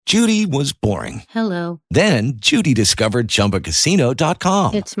Judy was boring. Hello. Then Judy discovered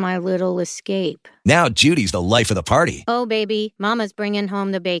ChumbaCasino.com. It's my little escape. Now Judy's the life of the party. Oh, baby, mama's bringing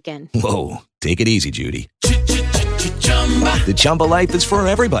home the bacon. Whoa, take it easy, Judy. The Chumba life is for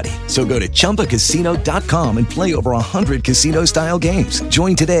everybody. So go to ChumbaCasino.com and play over 100 casino-style games.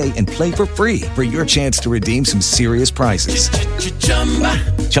 Join today and play for free for your chance to redeem some serious prizes.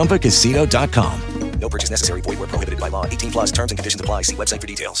 ChumbaCasino.com. No purchase necessary. Void where prohibited by law. 18 plus terms and conditions apply. See website for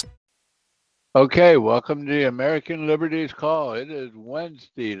details. Okay, welcome to the American Liberties Call. It is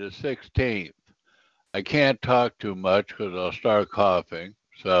Wednesday the 16th. I can't talk too much because I'll start coughing.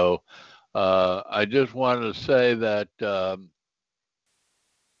 So I just want to say that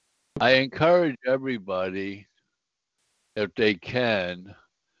I encourage everybody, if they can,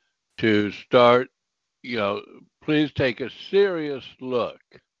 to start, please take a serious look.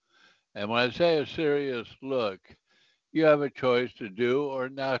 And when I say a serious look, you have a choice to do or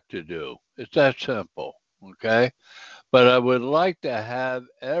not to do. It's that simple, okay? But I would like to have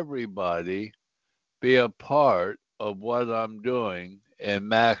everybody be a part of what I'm doing in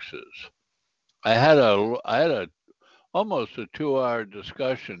Max's. I had a almost a 2-hour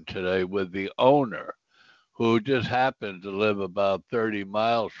discussion today with the owner, who just happened to live about 30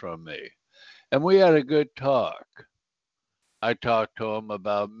 miles from me. And we had a good talk. I talked to him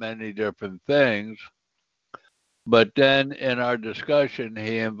about many different things, but then in our discussion,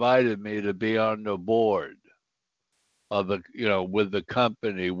 he invited me to be on the board of with the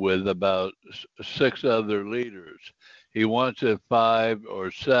company with about 6 other leaders. He wants it 5 or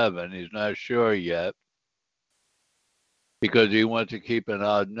 7. He's not sure yet because he wants to keep an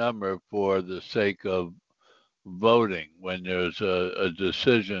odd number for the sake of voting when there's a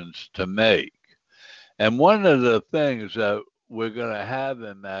decisions to make. And one of the things that we're going to have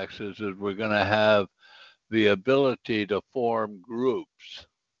in Max's is we're going to have the ability to form groups.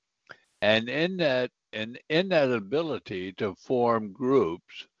 And in that ability to form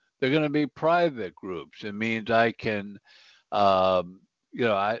groups, they're going to be private groups. It means I can, somebody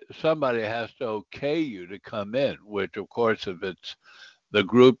has to okay you to come in, which of course, if it's the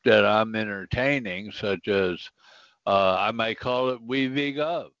group that I'm entertaining, such as I might call it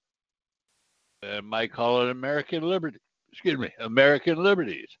WeVGov. I might call it American Liberties.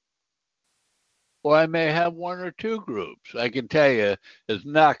 Or I may have 1 or 2 groups. I can tell you it's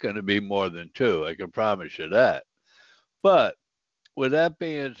not going to be more than 2. I can promise you that. But with that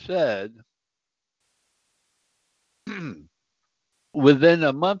being said, within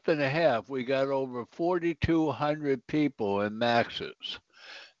a month and a half, we got over 4,200 people in Max's.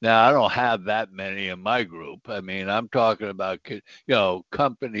 Now, I don't have that many in my group. I mean, I'm talking about,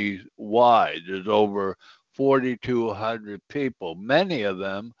 companies wide. There's over 4,200 people. Many of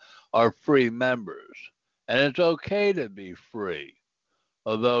them are free members. And it's okay to be free,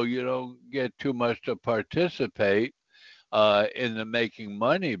 although you don't get too much to participate in the making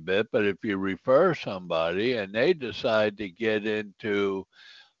money bit. But if you refer somebody and they decide to get into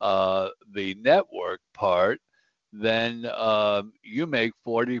the network part, then you make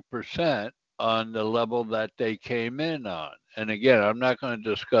 40% on the level that they came in on. And again, I'm not going to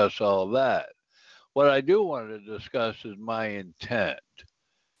discuss all that. What I do want to discuss is my intent.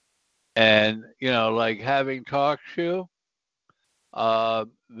 And, like having talked to you,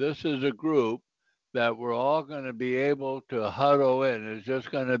 this is a group that we're all going to be able to huddle in. It's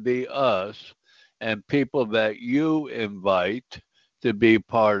just going to be us and people that you invite to be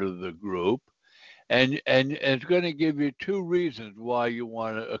part of the group. And it's going to give you 2 reasons why you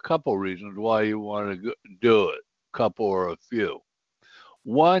want to, a couple reasons why you want to do it, a couple or a few.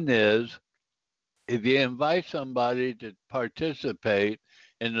 One is, if you invite somebody to participate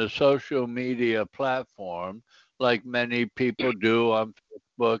in the social media platform, like many people do on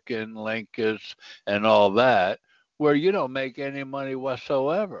Facebook and Linkis and all that, where you don't make any money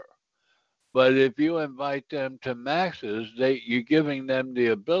whatsoever. But if you invite them to Max's, you're giving them the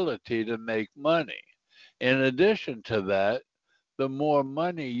ability to make money. In addition to that, the more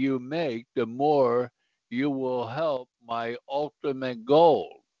money you make, the more you will help my ultimate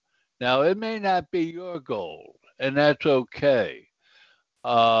goal. Now, it may not be your goal, and that's okay.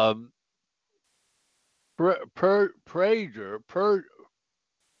 Prager,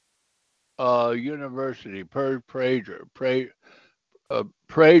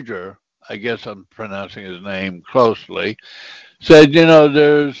 I guess I'm pronouncing his name closely, said,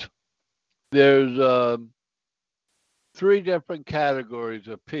 there's 3 different categories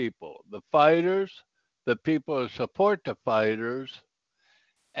of people: the fighters, the people who support the fighters,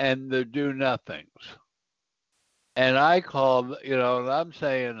 and the do-nothings. And I call, I'm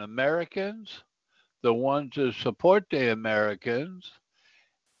saying Americans, the ones who support the Americans,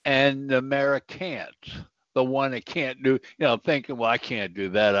 and the Americans, the one that can't do, thinking, well, I can't do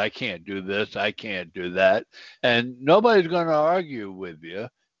that, I can't do this, I can't do that. And nobody's going to argue with you,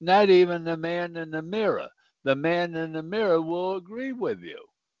 not even the man in the mirror. The man in the mirror will agree with you.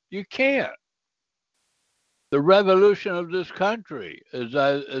 You can't. The revolution of this country, as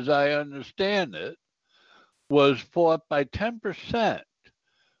I understand it, was fought by 10%,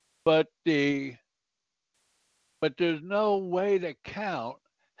 but there's no way to count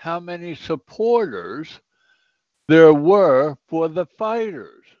how many supporters there were for the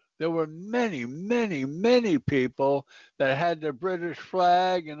fighters. There were many, many, many people that had the British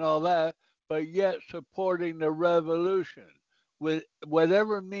flag and all that, but yet supporting the revolution with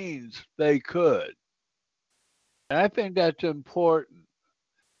whatever means they could. And I think that's important.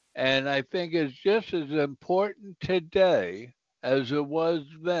 And I think it's just as important today as it was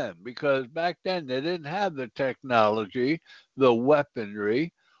then, because back then they didn't have the technology, the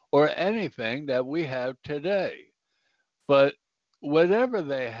weaponry, or anything that we have today. But whatever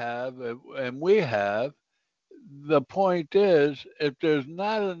they have and we have, the point is, if there's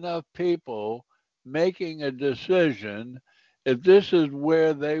not enough people making a decision, if this is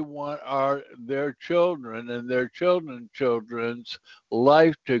where they want their children and their children's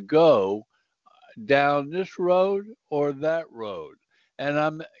life to go, down this road or that road,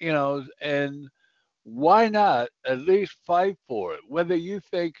 and why not at least fight for it, whether you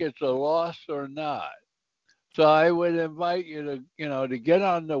think it's a loss or not. So I would invite you to get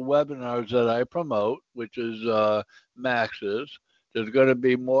on the webinars that I promote, which is Max's. There's going to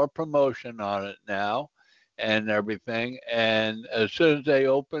be more promotion on it now and everything. And as soon as they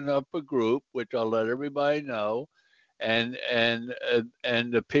open up a group, which I'll let everybody know, and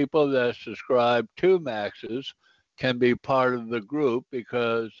the people that subscribe to Max's can be part of the group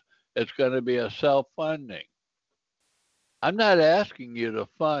because it's going to be a self-funding. I'm not asking you to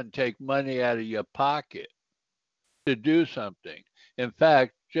take money out of your pocket to do something. In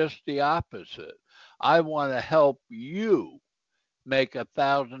fact, just the opposite. I want to help you make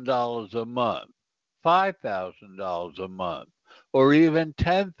 $1,000 a month, $5,000 a month, or even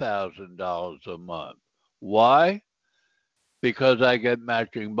 $10,000 a month. Why? Because I get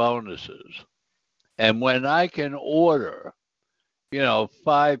matching bonuses. And when I can order,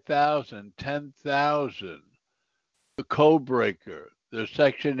 5,000, 10,000, the code breaker, the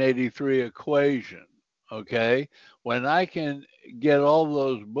Section 83 equation, okay? When I can get all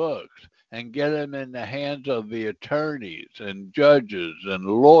those books and get them in the hands of the attorneys and judges and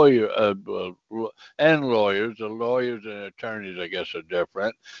lawyers, the lawyers and attorneys, I guess, are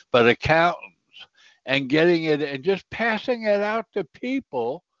different, but accountants, and getting it and just passing it out to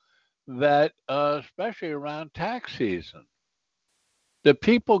people that, especially around tax season, the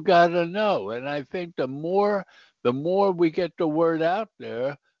people got to know. And I think the more we get the word out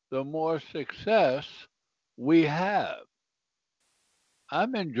there, the more success we have.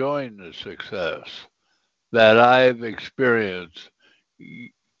 I'm enjoying the success that I've experienced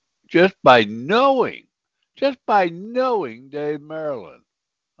just by knowing Dave Maryland.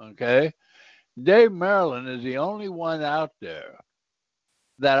 Okay? Dave Maryland is the only one out there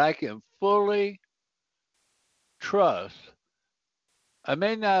that I can fully trust. I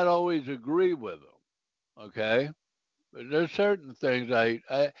may not always agree with him, okay? But there's certain things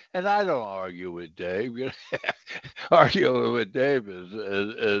and I don't argue with Dave. Arguing with Dave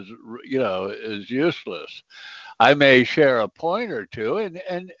is useless. I may share a point or two, and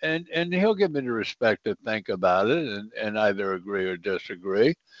he'll give me the respect to think about it and either agree or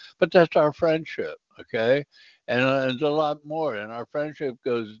disagree. But that's our friendship, okay? And there's a lot more, and our friendship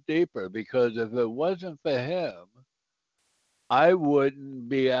goes deeper because if it wasn't for him, I wouldn't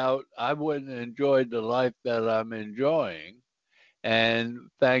be out. I wouldn't enjoy the life that I'm enjoying. And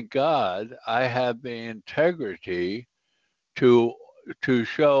thank God I have the integrity to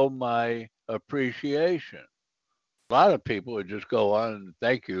show my appreciation. A lot of people would just go on and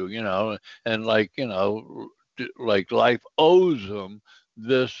thank you, and like life owes them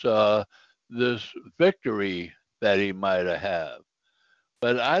this victory that he might have had.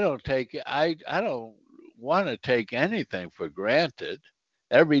 But I don't take it. I don't want to take anything for granted.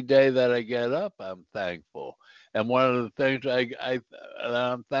 Every day that I get up, I'm thankful. And one of the things that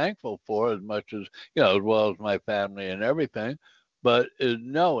I'm thankful for, as much as as well as my family and everything, but is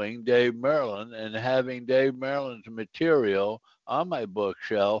knowing Dave Maryland and having Dave Maryland's material on my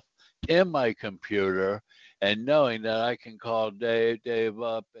bookshelf in my computer, and knowing that I can call Dave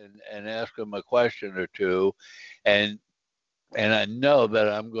up and ask him a question or two, and I know that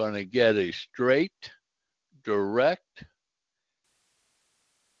I'm going to get a straight, direct,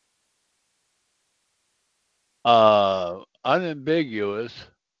 unambiguous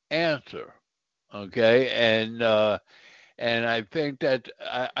answer. Okay, and I think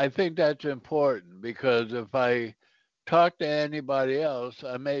that's important, because if I talk to anybody else,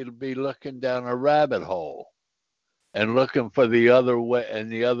 I may be looking down a rabbit hole and looking for the other way and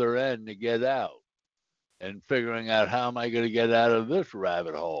the other end to get out, and figuring out how am I going to get out of this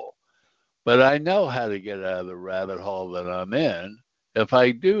rabbit hole. But I know how to get out of the rabbit hole that I'm in if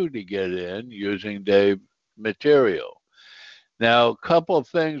I do to get in using Dave's material. Now, a couple of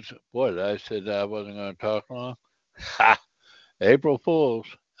things. Boy, I said I wasn't going to talk long. Ha! April Fools.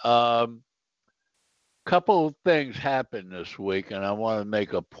 Couple of things happened this week, and I want to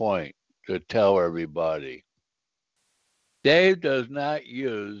make a point to tell everybody. Dave does not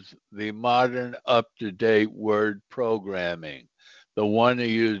use the modern, up-to-date word programming, the one to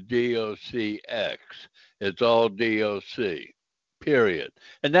use DOCX. It's all DOC, period.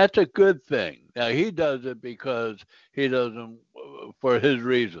 And that's a good thing. Now, he does it because he doesn't, for his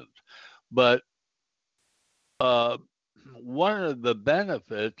reasons. But one of the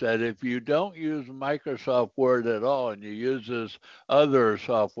benefits that if you don't use Microsoft Word at all and you use this other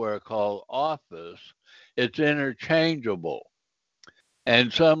software called Office, it's interchangeable.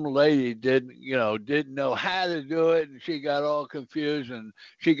 And some lady didn't know how to do it, and she got all confused, and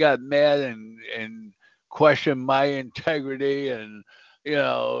she got mad and questioned my integrity, and and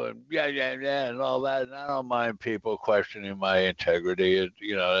all that. And I don't mind people questioning my integrity.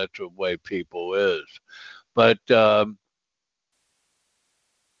 That's the way people is. But I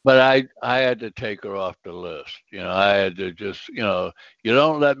had to take her off the list. I had to just, you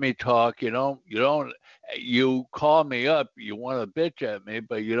don't let me talk. You call me up, you want to bitch at me,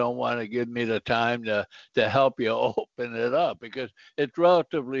 but you don't want to give me the time to help you open it up, because it's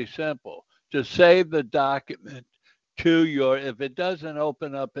relatively simple. Just save the document if it doesn't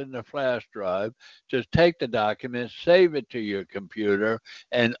open up in the flash drive, just take the document, save it to your computer,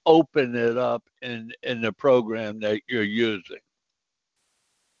 and open it up in the program that you're using.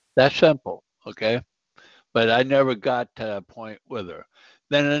 That's simple, okay? But I never got to that point with her.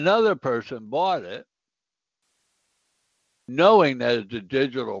 Then another person bought it, knowing that it's a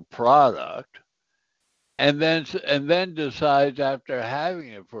digital product, and then decides, after having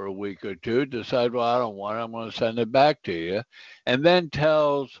it for a week or two, well, I don't want it, I'm going to send it back to you, and then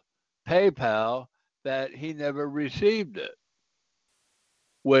tells PayPal that he never received it,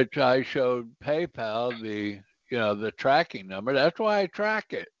 which I showed PayPal the tracking number. That's why I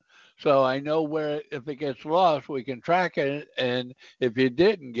track it. So I know where, if it gets lost, we can track it, and if you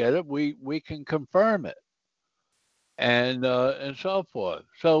didn't get it, we can confirm it, and so forth.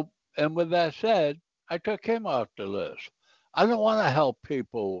 So, and with that said, I took him off the list. I don't want to help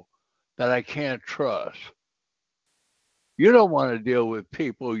people that I can't trust. You don't want to deal with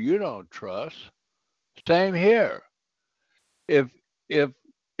people you don't trust. Same here. If if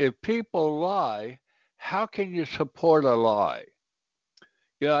people lie, how can you support a lie?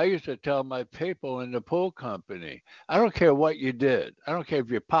 I used to tell my people in the pool company, I don't care what you did. I don't care if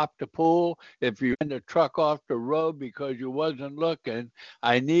you popped the pool, if you ran the truck off the road because you wasn't looking.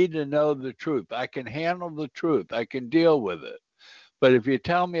 I need to know the truth. I can handle the truth. I can deal with it. But if you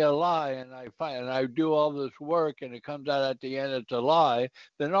tell me a lie and I do all this work and it comes out at the end it's a lie,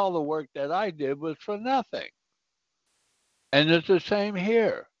 then all the work that I did was for nothing. And it's the same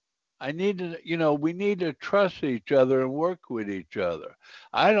here. We need to trust each other and work with each other.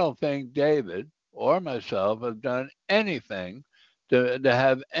 I don't think David or myself have done anything to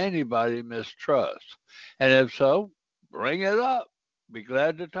have anybody mistrust. And if so, bring it up. Be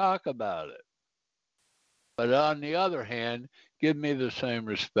glad to talk about it. But on the other hand, give me the same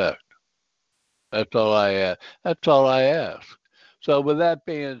respect. That's all I ask. That's all I ask. So with that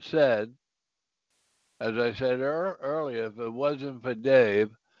being said, as I said earlier, if it wasn't for Dave,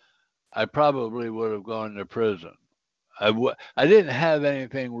 I probably would have gone to prison. I didn't have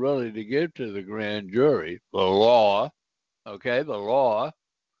anything really to give to the grand jury. The law, okay, the law.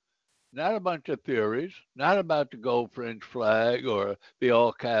 Not a bunch of theories, not about the gold fringe flag or the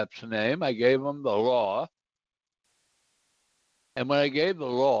all caps name. I gave them the law. And when I gave the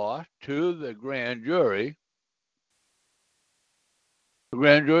law to the grand jury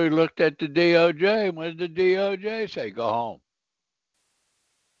looked at the DOJ. And what did the DOJ say? Go home.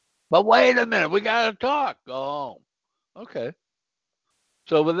 But wait a minute, we got to talk. Go home. Okay.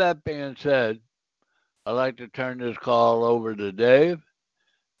 So with that being said, I'd like to turn this call over to Dave.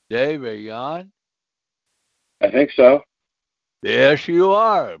 Dave, are you on? I think so. Yes, you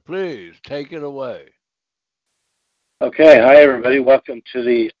are. Please take it away. Okay. Hi, everybody. Welcome to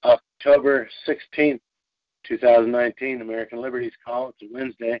the October 16th, 2019 American Liberties call. It's a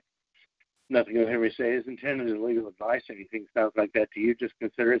Wednesday. Nothing you'll hear me say is intended as legal advice. Anything sounds like that to you, just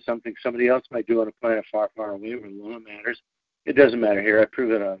consider it something somebody else might do on a planet far, far away where the law matters. It doesn't matter here. I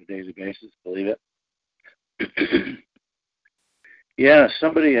prove it on a daily basis. Believe it. Yeah,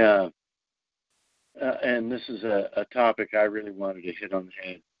 somebody, and this is a topic I really wanted to hit on the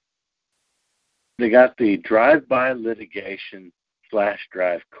head. They got the drive-by litigation flash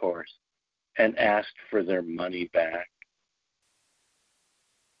drive course and asked for their money back.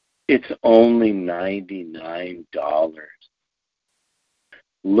 It's only $99.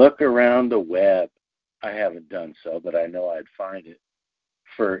 Look around the web. I haven't done so, but I know I'd find it.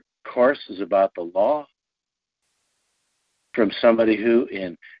 For courses about the law from somebody who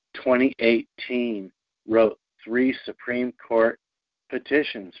in 2018 wrote 3 Supreme Court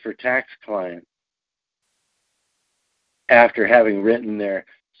petitions for tax clients after having written their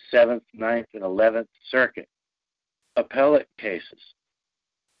 7th, 9th, and 11th Circuit appellate cases.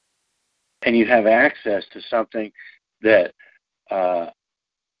 And you have access to something that I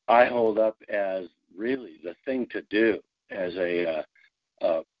hold up as really the thing to do, as a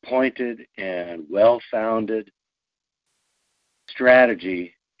pointed and well-founded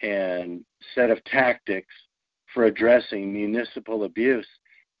strategy and set of tactics for addressing municipal abuse.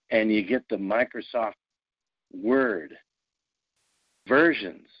 And you get the Microsoft Word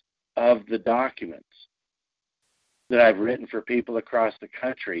versions of the documents that I've written for people across the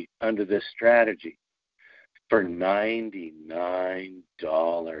country under this strategy for $99,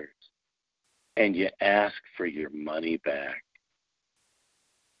 and you ask for your money back.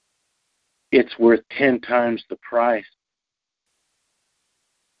 It's worth 10 times the price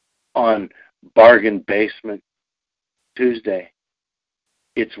on Bargain Basement Tuesday.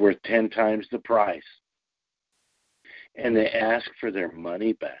 It's worth 10 times the price. And they ask for their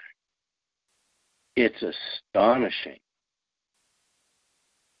money back. It's astonishing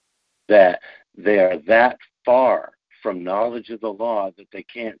that they are that far from knowledge of the law that they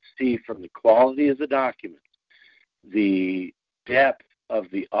can't see from the quality of the documents, the depth of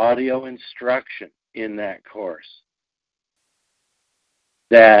the audio instruction in that course,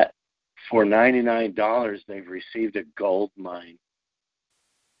 that for $99 they've received a gold mine.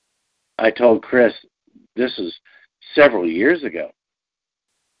 I told Chris, this is several years ago,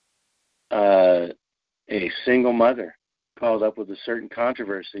 a single mother called up with a certain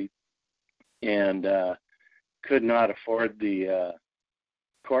controversy and could not afford the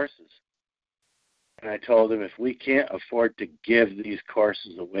courses. And I told him, if we can't afford to give these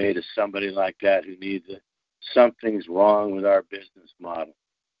courses away to somebody like that who needs it, something's wrong with our business model.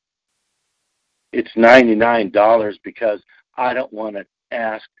 It's $99 because I don't want to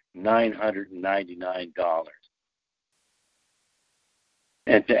ask $999.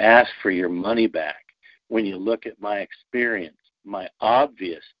 And to ask for your money back, when you look at my experience, my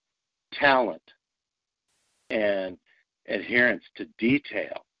obvious talent and adherence to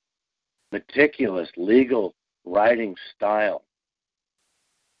detail, meticulous legal writing style,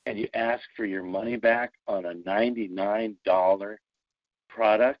 and you ask for your money back on a $99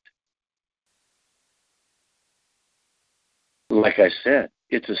 product, like I said,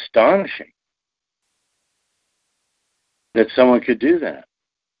 it's astonishing that someone could do that.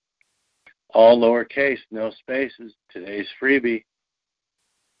 All lowercase, no spaces. Today's freebie,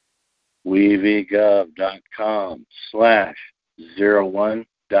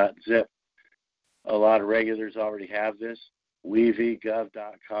 weavygov.com/01.zip. A lot of regulars already have this.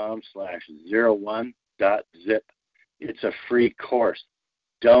 weavygov.com/01.zip. It's a free course.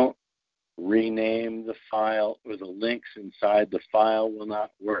 Don't rename the file, or the links inside the file will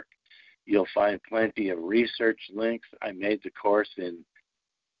not work. You'll find plenty of research links. I made the course in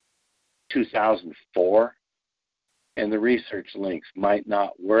 2004, and the research links might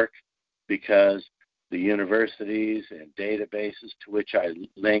not work because the universities and databases to which I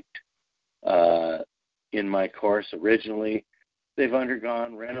linked in my course originally, they've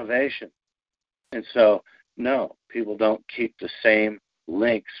undergone renovation. And so, no, people don't keep the same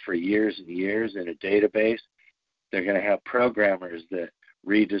links for years and years in a database. They're going to have programmers that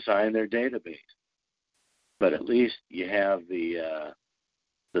redesign their database. But at least you have the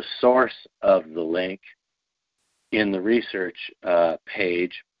source of the link in the research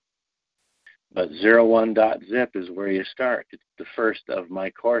page. But 01.zip is where you start. It's the first of my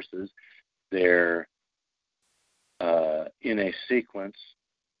courses. They're in a sequence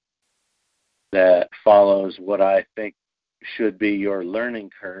that follows what I think should be your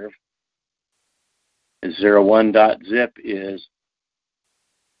learning curve. 01.zip is,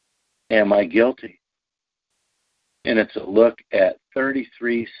 Am I Guilty? And it's a look at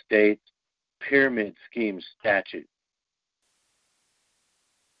 33 states' pyramid scheme statute.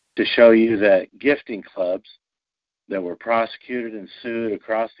 to show you that gifting clubs that were prosecuted and sued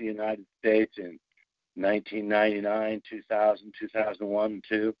across the United States in 1999, 2000, 2001, and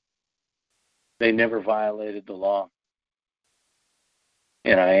 2, they never violated the law.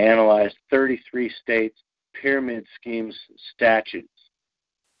 And I analyzed 33 states' pyramid schemes statutes.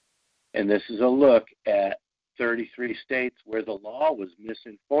 And this is a look at 33 states where the law was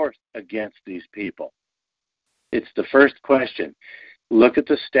misenforced against these people. It's the first question. Look at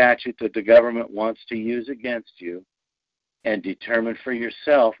the statute that the government wants to use against you and determine for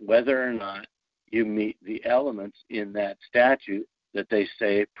yourself whether or not you meet the elements in that statute that they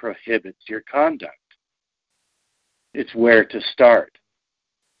say prohibits your conduct. It's where to start.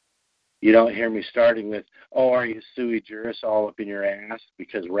 You don't hear me starting with, oh, are you sui juris all up in your ass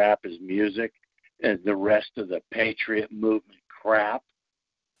because rap is music and the rest of the patriot movement crap?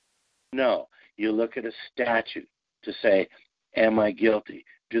 No, you look at a statute to say, am I guilty?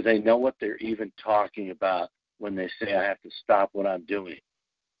 Do they know what they're even talking about when they say I have to stop what I'm doing?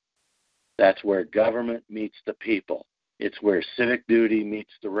 That's where government meets the people. It's where civic duty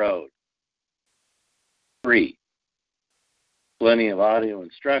meets the road. 3, plenty of audio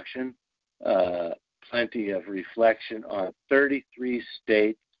instruction, plenty of reflection on 33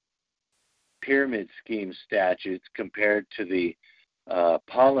 states' pyramid scheme statutes compared to the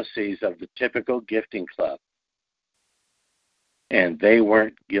policies of the typical gifting club. And they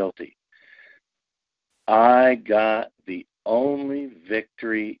weren't guilty. I got the only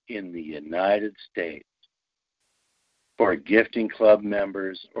victory in the United States for gifting club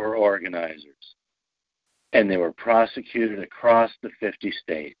members or organizers, and they were prosecuted across the 50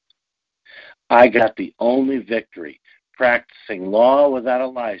 states. I got the only victory practicing law without a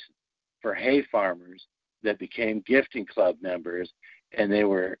license for hay farmers that became gifting club members, and they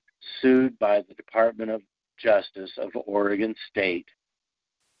were sued by the Department of Justice of Oregon State.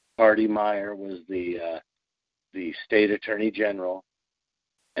 Hardy Meyer was the state attorney general,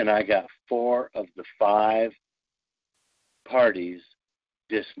 and I got 4 of the 5 parties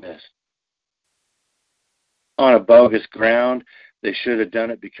dismissed. On a bogus ground, they should have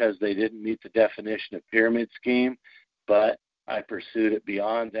done it because they didn't meet the definition of pyramid scheme, but I pursued it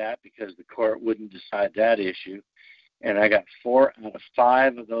beyond that because the court wouldn't decide that issue, and I got 4 out of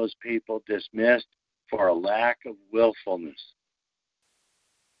 5 of those people dismissed for a lack of willfulness.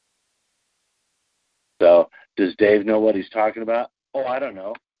 So, does Dave know what he's talking about? Oh, I don't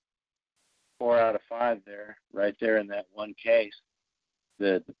know. 4 out of 5 there, right there in that one case.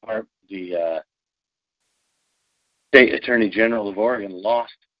 The State Attorney General of Oregon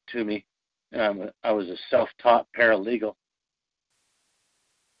lost to me. I was a self-taught paralegal.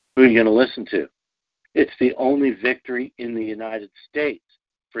 Who are you going to listen to? It's the only victory in the United States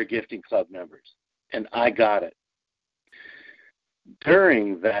for gifting club members, and I got it.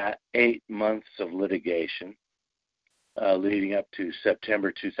 During that 8 months of litigation, leading up to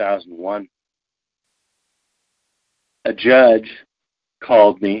September 2001, a judge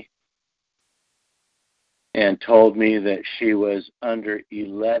called me and told me that she was under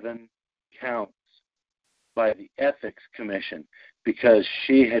 11 counts by the Ethics Commission because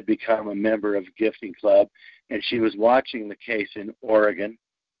she had become a member of a gifting club, and she was watching the case in Oregon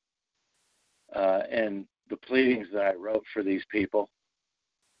and the pleadings that I wrote for these people.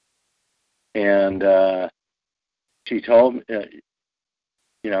 And she told me,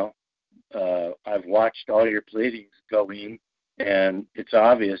 I've watched all your pleadings go in, and it's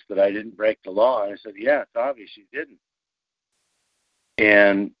obvious that I didn't break the law. And I said, yeah, it's obvious you didn't.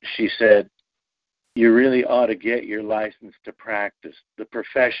 And she said, you really ought to get your license to practice. The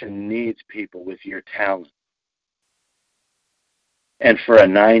profession needs people with your talent. And for a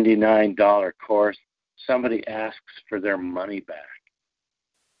 $99 course, somebody asks for their money back.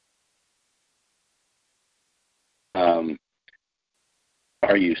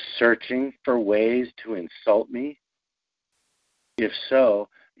 Are you searching for ways to insult me? If so,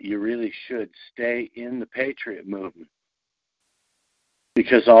 you really should stay in the patriot movement,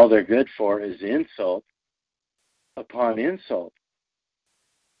 because all they're good for is insult upon insult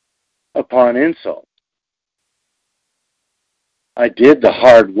upon insult. I did the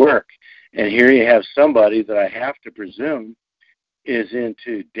hard work, and here you have somebody that I have to presume is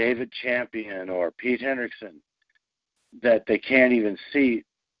into David Champion or Pete Hendrickson, that they can't even see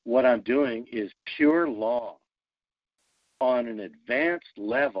what I'm doing is pure law on an advanced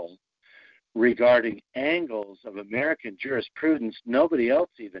level regarding angles of American jurisprudence nobody else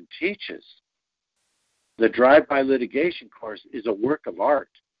even teaches. The drive-by litigation course is a work of art,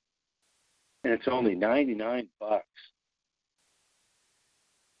 and it's only $99.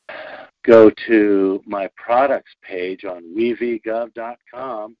 Go to my products page on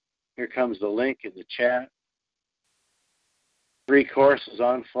wevgov.com Here comes the link in the chat. 3 courses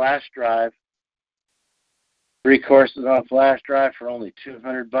on flash drive. 3 courses on flash drive for only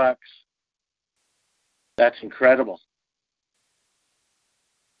 $200. That's incredible.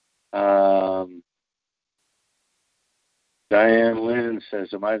 Diane Lynn says,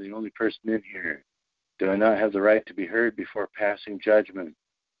 am I the only person in here? Do I not have the right to be heard before passing judgment?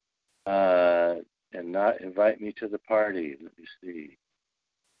 And not invite me to the party? Let me see.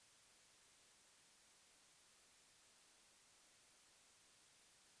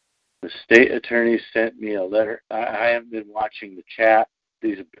 The state attorney sent me a letter. I haven't been watching the chat.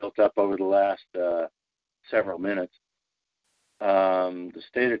 These have built up over the last several minutes. The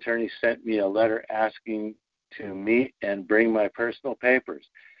state attorney sent me a letter asking to meet and bring my personal papers.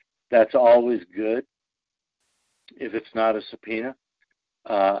 That's always good if it's not a subpoena.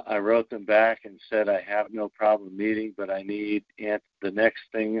 I wrote them back and said I have no problem meeting, but I need, and the next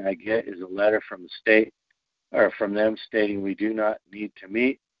thing I get is a letter from the state or from them stating we do not need to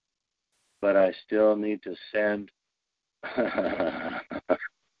meet, but I still need to send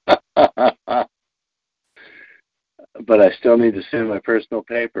my personal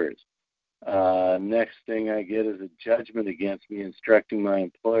papers. Next thing I get is a judgment against me instructing my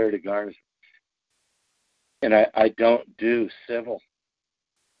employer to garnish. And I don't do civil.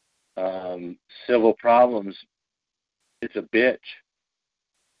 Civil problems, it's a bitch.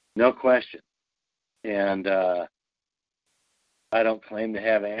 No question. And I don't claim to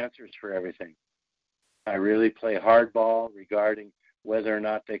have answers for everything. I really play hardball regarding whether or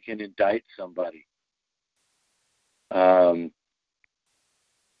not they can indict somebody. And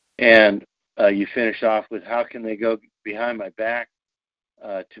you finish off with, how can they go behind my back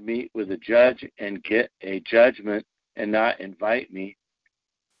to meet with a judge and get a judgment and not invite me?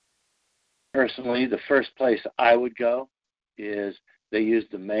 Personally, the first place I would go is they use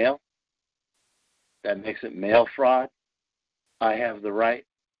the mail. That makes it mail fraud. I have the right,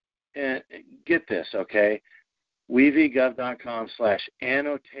 and get this, okay?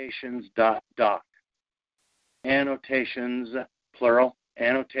 wevgov.com/annotations.doc. Annotations, plural,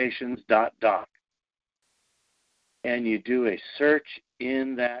 annotations.doc. And you do a search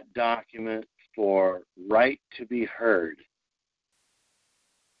in that document for right to be heard.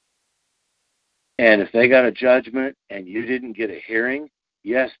 And if they got a judgment and you didn't get a hearing,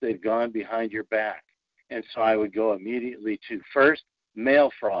 yes, they've gone behind your back. And so I would go immediately to first,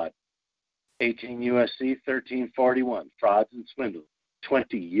 mail fraud, 18 U.S.C. 1341, frauds and swindles,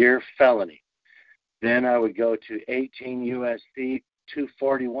 20-year felony. Then I would go to 18 U.S.C.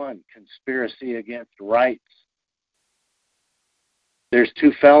 241, conspiracy against rights. There's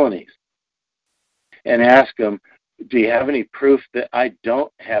 2 felonies. And ask them, do you have any proof that I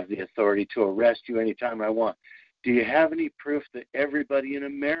don't have the authority to arrest you anytime I want? Do you have any proof that everybody in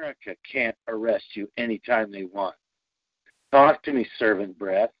America can't arrest you anytime they want? Talk to me, servant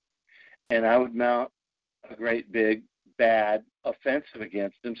breath. And I would mount a great big, bad offensive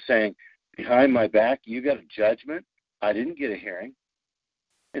against them, saying, behind my back, you got a judgment? I didn't get a hearing.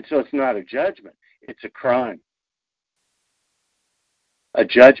 And so it's not a judgment. It's a crime. A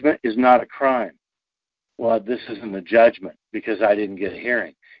judgment is not a crime. Well, this isn't a judgment because I didn't get a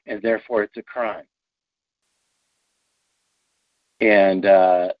hearing, and therefore it's a crime. And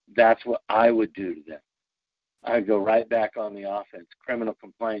that's what I would do to them. I'd go right back on the offense, criminal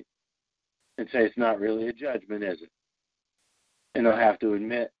complaint, and say it's not really a judgment, is it? And they'll have to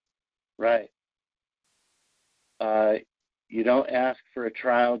admit, right. You don't ask for a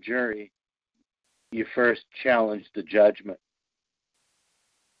trial jury. You first challenge the judgment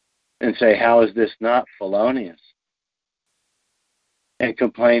and say, how is this not felonious? And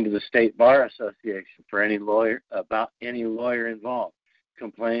complain to the State Bar Association for any lawyer about any lawyer involved.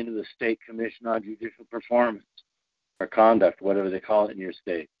 Complain to the State Commission on Judicial Performance or Conduct, whatever they call it in your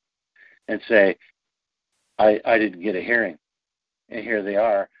state, and say, I didn't get a hearing. And here they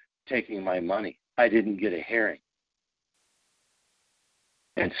are taking my money. I didn't get a hearing.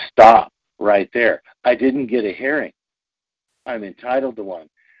 And stop right there. I didn't get a hearing. I'm entitled to one.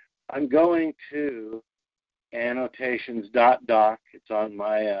 I'm going to annotations.doc. It's on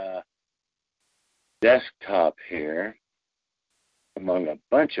my desktop here, among a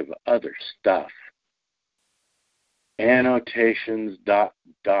bunch of other stuff. Annotations.doc.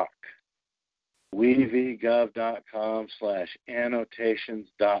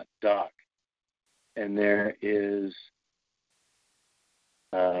 wevgov.com/annotations.doc. And there is,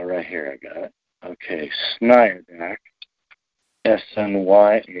 right here, I got it. Okay, Snyadac.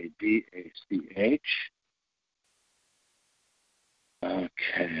 Snyadach.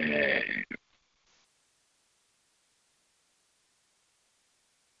 Okay.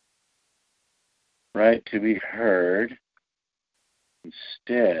 right to be heard.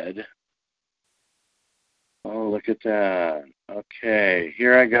 Instead, oh, look at that. Okay,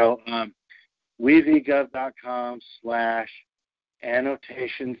 here I go.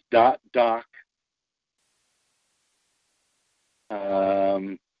 weavygov.com/annotations.doc.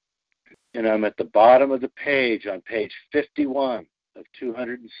 And I'm at the bottom of the page on page 51 of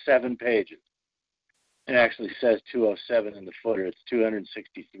 207 pages. It actually says 207 in the footer. It's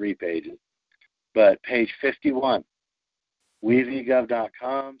 263 pages. But page 51,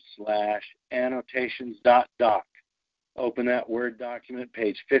 weavygov.com/annotations.doc. Open that Word document,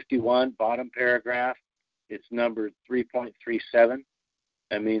 page 51, bottom paragraph. It's numbered 3.37.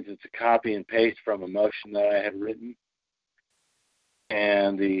 That means it's a copy and paste from a motion that I had written.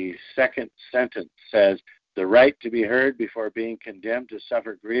 And the second sentence says, the right to be heard before being condemned to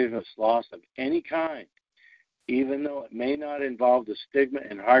suffer grievous loss of any kind, even though it may not involve the stigma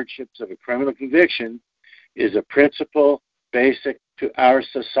and hardships of a criminal conviction, is a principle basic to our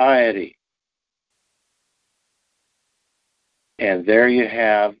society. And there you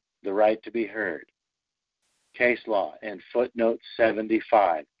have the right to be heard. Case law and footnote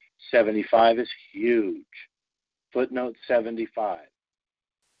 75. 75 is huge. Footnote 75.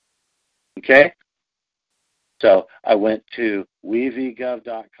 Okay? So I went to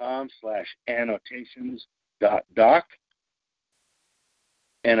weavygov.com/annotations.doc,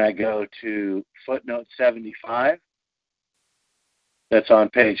 and I go to footnote 75. That's on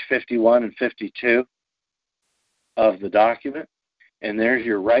page 51 and 52 of the document, and there's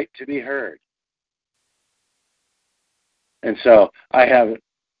your right to be heard. And so I haven't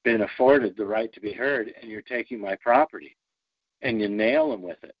been afforded the right to be heard, and you're taking my property, and you nail them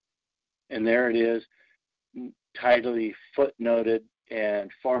with it. And there it is, tidily footnoted and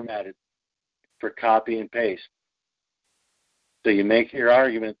formatted for copy and paste. So you make your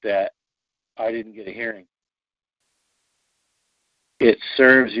argument that I didn't get a hearing. It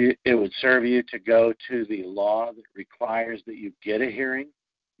would serve you to go to the law that requires that you get a hearing,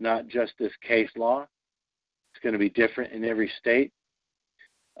 not just this case law. It's going to be different in every state.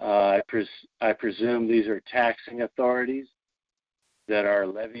 I presume these are taxing authorities that are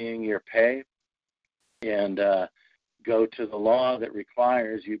levying your pay, and go to the law that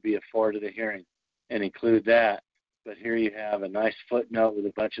requires you be afforded a hearing and include that. But here you have a nice footnote with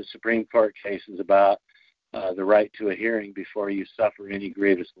a bunch of Supreme Court cases about the right to a hearing before you suffer any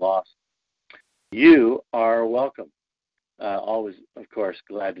grievous loss. You are welcome. Always, of course,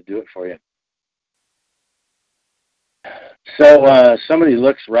 glad to do it for you. So somebody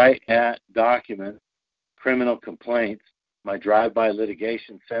looks right at document, criminal complaints, my drive-by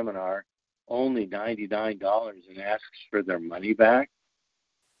litigation seminar, only $99, and asks for their money back.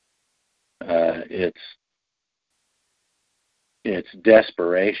 It's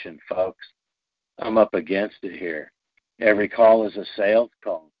desperation, folks. I'm up against it here. Every call is a sales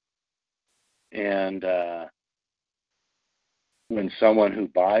call. And when someone who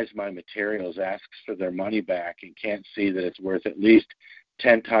buys my materials asks for their money back and can't see that it's worth at least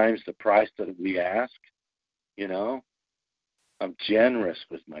 10 times the price that we ask, you know, I'm generous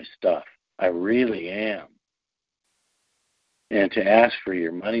with my stuff. I really am. And to ask for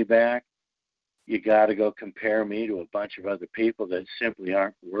your money back, you got to go compare me to a bunch of other people that simply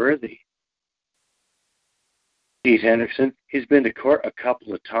aren't worthy. Pete Hendrickson, he's been to court a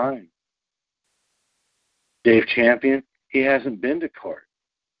couple of times. Dave Champion, he hasn't been to court.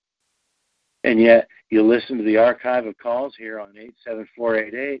 And yet, you listen to the archive of calls here on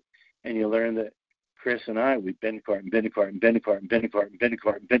 87488, and you learn that Chris and I, we've been to court and been to court and been to court and been to court and been to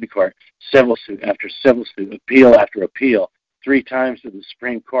court and been to court, civil suit after civil suit, appeal after appeal, 3 times to the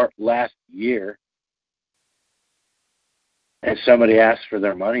Supreme Court last year, and somebody asks for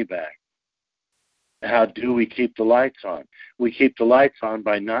their money back. How do we keep the lights on? We keep the lights on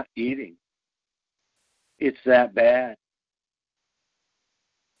by not eating. It's that bad.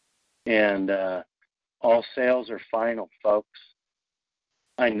 And all sales are final, folks.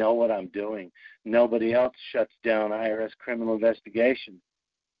 I know what I'm doing. Nobody else shuts down IRS criminal investigation.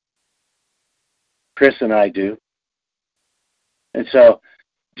 Chris and I do. And so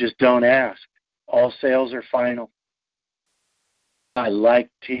just don't ask. All sales are final. I like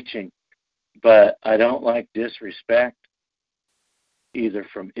teaching, but I don't like disrespect, either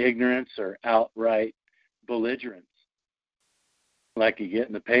from ignorance or outright belligerence, like you get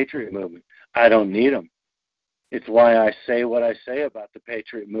in the Patriot movement. I don't need them. It's why I say what I say about the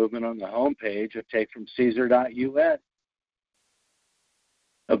Patriot movement on the homepage of takefromcaesar.us.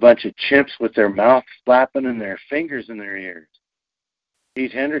 A bunch of chimps with their mouths flapping and their fingers in their ears.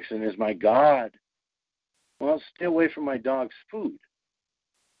 Pete Hendrickson is my God. Well, stay away from my dog's food.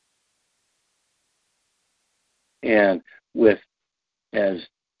 And with as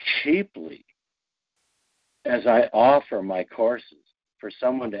cheaply as I offer my courses, for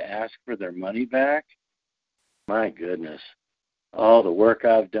someone to ask for their money back, my goodness, all the work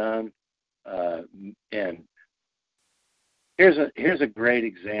I've done. And here's a great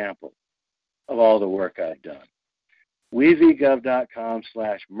example of all the work I've done.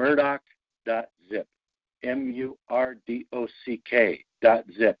 wevgov.com/murdoch.zip,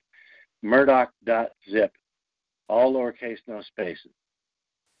 MURDOCK.zip, murdoch.zip, all lowercase, no spaces.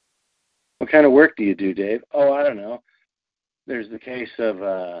 What kind of work do you do, Dave? Oh, I don't know. There's the case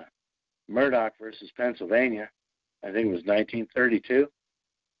of Murdoch versus Pennsylvania. I think it was 1932.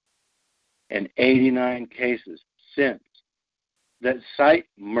 And 89 cases since that cite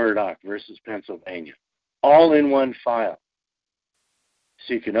Murdoch versus Pennsylvania, all in one file.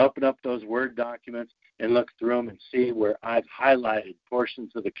 So you can open up those Word documents and look through them and see where I've highlighted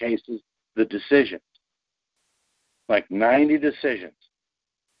portions of the cases, the decisions, like 90 decisions.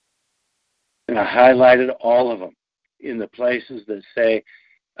 And I highlighted all of them in the places that say,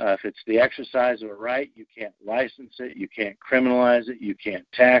 if it's the exercise of a right, you can't license it, you can't criminalize it, you can't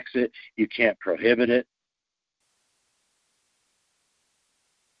tax it, you can't prohibit it.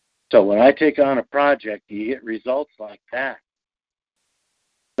 So when I take on a project, you get results like that.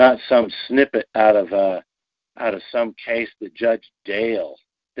 Not some snippet out of some case that Judge Dale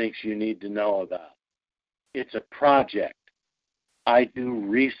thinks you need to know about. It's a project. I do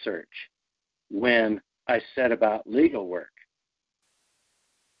research when I set about legal work.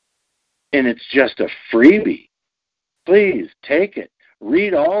 And it's just a freebie. Please take it.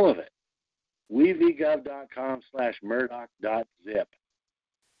 Read all of it. wevgov.com/murdoch.zip.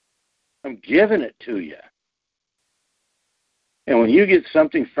 I'm giving it to you. And when you get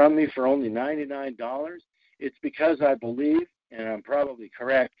something from me for only $99, it's because I believe, and I'm probably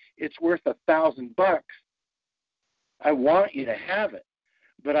correct, it's worth $1,000. I want you to have it,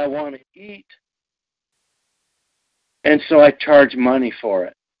 but I want to eat. And so I charge money for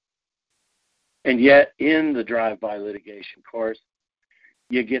it. And yet, in the drive-by litigation course,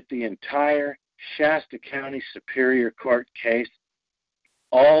 you get the entire Shasta County Superior Court case,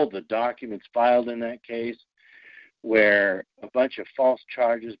 all the documents filed in that case, where a bunch of false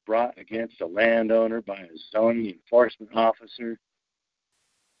charges brought against a landowner by a zoning enforcement officer,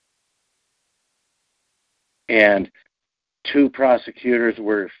 and 2 prosecutors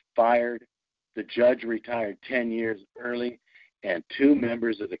were fired. The judge retired 10 years early, and 2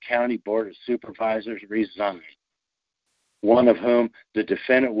 members of the County Board of Supervisors resigned, one of whom the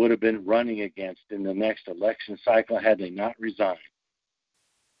defendant would have been running against in the next election cycle had they not resigned.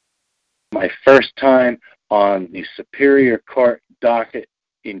 My first time on the Superior Court docket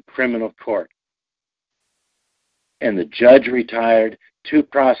in criminal court. And the judge retired, 2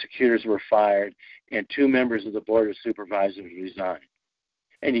 prosecutors were fired, and 2 members of the Board of Supervisors resigned.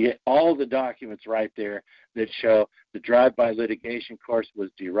 And you get all the documents right there that show the drive-by litigation course was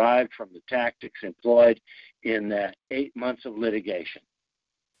derived from the tactics employed in that 8 months of litigation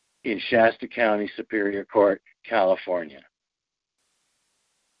in Shasta County Superior Court, California.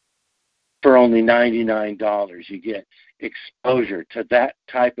 For only $99, you get exposure to that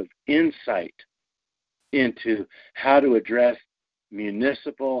type of insight into how to address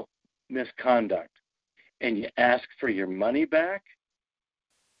municipal misconduct. And you ask for your money back?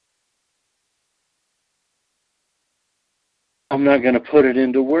 I'm not going to put it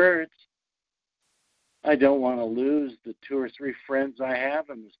into words. I don't want to lose the 2 or 3 friends I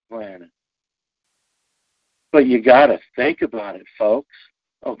have on this planet. But you got to think about it, folks,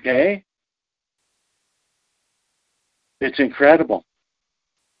 okay? It's incredible.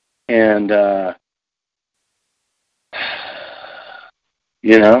 And,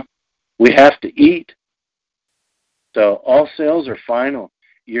 we have to eat. So all sales are final.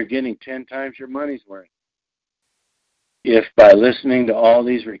 You're getting 10 times your money's worth. If by listening to all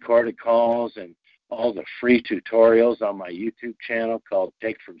these recorded calls and all the free tutorials on my YouTube channel called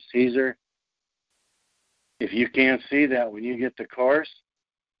Take from Caesar, if you can't see that when you get the course,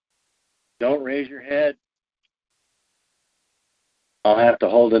 don't raise your head. I'll have to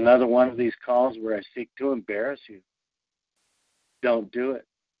hold another one of these calls where I seek to embarrass you. Don't do it.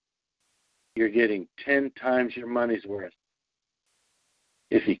 You're getting 10 times your money's worth.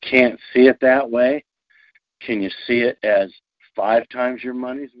 If you can't see it that way, can you see it as 5 times your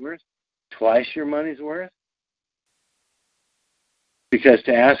money's worth? Twice your money's worth? Because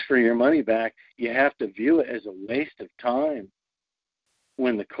to ask for your money back, you have to view it as a waste of time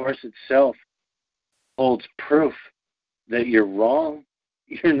when the course itself holds proof that you're wrong.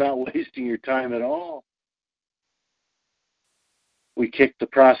 You're not wasting your time at all. We kicked the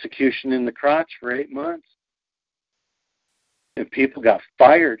prosecution in the crotch for 8 months. and people got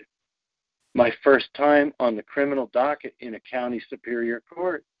fired my first time on the criminal docket in a county superior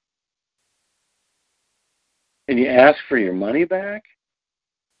court. And you ask for your money back?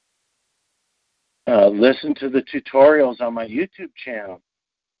 Listen to the tutorials on my YouTube channel,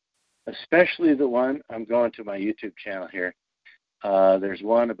 especially the one, I'm going to my YouTube channel here. There's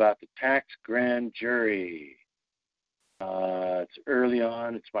one about the tax grand jury. It's early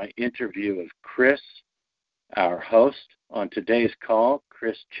on. It's my interview of Chris, our host on today's call,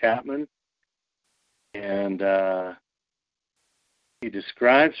 Chris Chapman. And he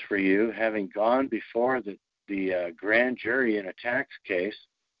describes for you, having gone before the grand jury in a tax case.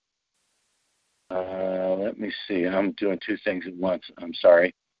 Let me see. I'm doing two things at once. I'm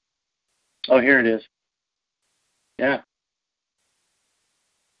sorry. Oh, here it is. Yeah.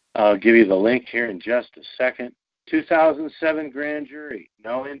 I'll give you the link here in just a second. 2007 grand jury,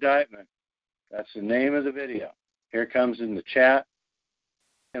 no indictment. That's the name of the video. Here it comes in the chat.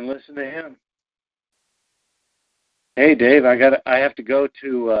 And listen to him. Hey, Dave, I have to go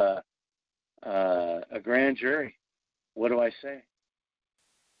to a grand jury. What do I say?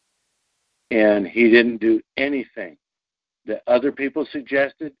 And he didn't do anything that other people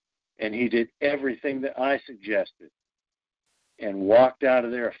suggested, and he did everything that I suggested, and walked out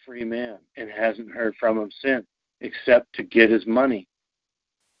of there a free man and hasn't heard from him since, except to get his money.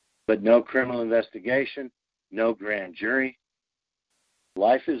 But no criminal investigation, no grand jury.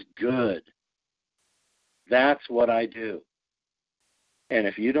 Life is good. That's what I do. And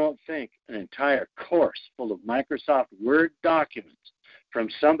if you don't think an entire course full of Microsoft Word documents from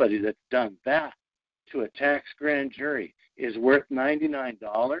somebody that's done that to a tax grand jury is worth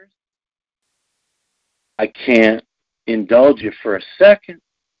 $99, I can't indulge you for a second.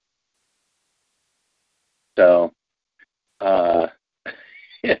 So,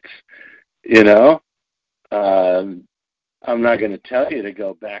 it's, I'm not going to tell you to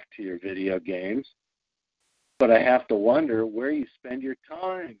go back to your video games, but I have to wonder where you spend your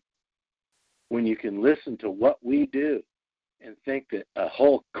time when you can listen to what we do and think that a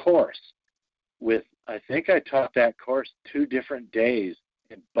whole course with, I think I taught that course 2 different days,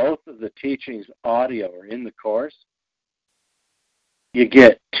 and both of the teachings audio are in the course. You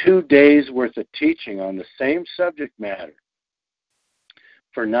get 2 days worth of teaching on the same subject matter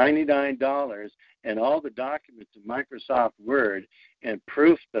for $99, and all the documents in Microsoft Word and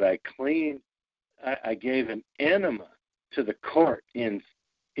proof that I cleaned. I gave an enema to the court in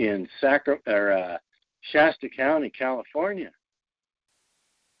Shasta County, California.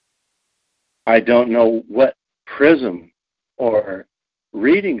 I don't know what prism or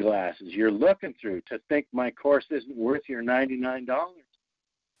reading glasses you're looking through to think my course isn't worth your $99.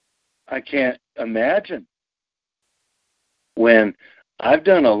 I can't imagine. When I've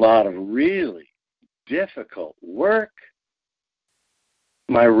done a lot of really difficult work,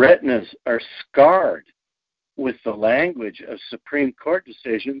 my retinas are scarred with the language of Supreme Court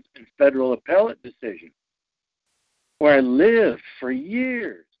decisions and federal appellate decisions, where I lived for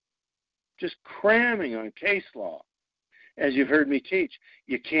years just cramming on case law. As you've heard me teach,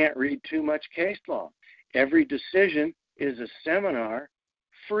 you can't read too much case law. Every decision is a seminar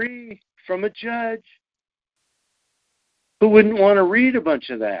free from a judge. Who wouldn't want to read a bunch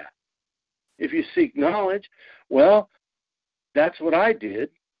of that? If you seek knowledge, well, that's what I did.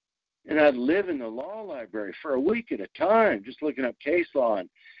 And I'd live in the law library for a week at a time, just looking up case law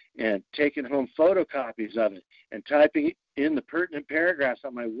and taking home photocopies of it and typing in the pertinent paragraphs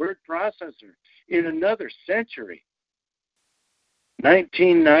on my word processor in another century.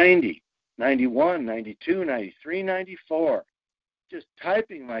 1990, 91, 92, 93, 94. Just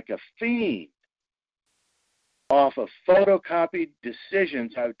typing like a fiend off of photocopied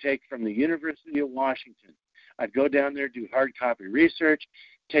decisions I would take from the University of Washington. I'd go down there, do hard copy research,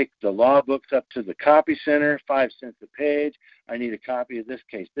 take the law books up to the copy center, 5 cents a page. I need a copy of this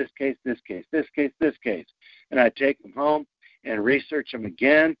case, this case, this case, this case, this case. And I'd take them home and research them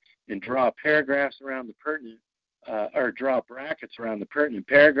again and draw paragraphs around the pertinent, or draw brackets around the pertinent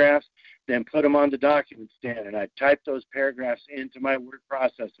paragraphs, then put them on the document stand, and I'd type those paragraphs into my word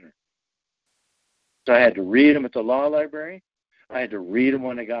processor. So I had to read them at the law library, I had to read them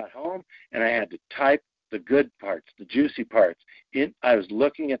when I got home, and I had to type the good parts, the juicy parts. I was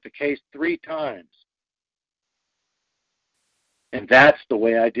looking at the case 3 times. And that's the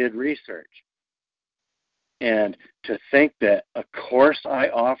way I did research. And to think that a course I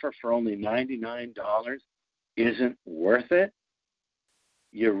offer for only $99 isn't worth it,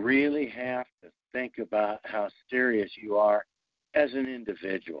 you really have to think about how serious you are as an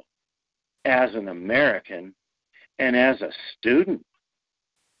individual, as an American, and as a student.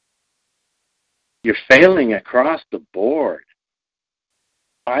 You're failing across the board.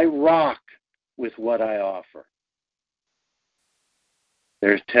 I rock with what I offer.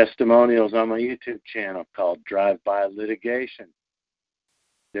 There's testimonials on my YouTube channel called Drive-By Litigation.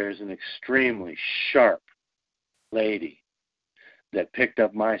 There's an extremely sharp lady that picked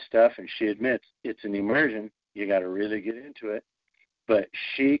up my stuff, and she admits it's an immersion. You got to really get into it. But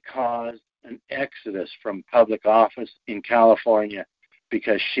she caused an exodus from public office in California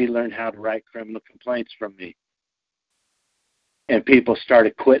because she learned how to write criminal complaints from me. And people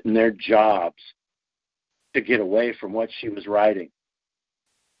started quitting their jobs to get away from what she was writing.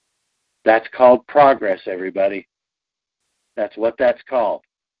 That's called progress, everybody. That's what that's called.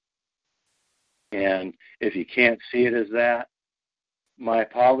 And if you can't see it as that, my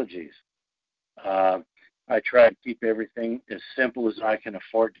apologies. I try to keep everything as simple as I can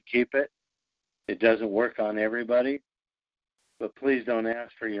afford to keep it. It doesn't work on everybody, but please don't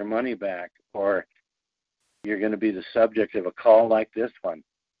ask for your money back, or you're going to be the subject of a call like this one.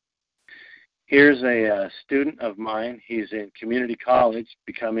 Here's a student of mine. He's in community college,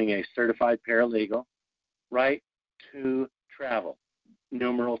 becoming a certified paralegal. Right to Travel,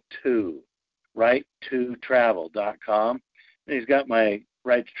 numeral 2, right2travel.com. And he's got my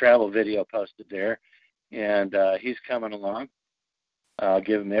Right to Travel video posted there, and he's coming along. I'll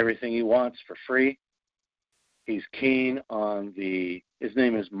give him everything he wants for free. He's keen on his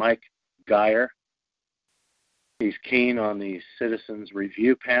name is Mike Geyer. He's keen on the Citizens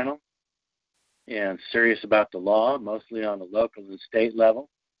Review Panel and serious about the law, mostly on the local and state level,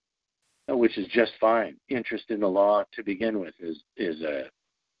 which is just fine. Interest in the law to begin with is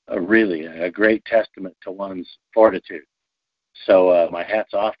really a great testament to one's fortitude. So my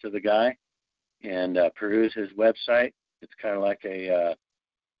hat's off to the guy, and peruse his website. It's kind of like a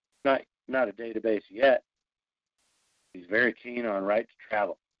not a database yet. He's very keen on right to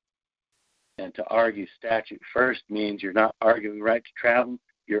travel. And to argue statute first means you're not arguing right to travel.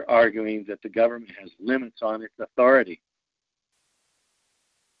 You're arguing that the government has limits on its authority.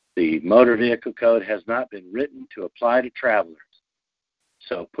 The Motor Vehicle Code has not been written to apply to travelers.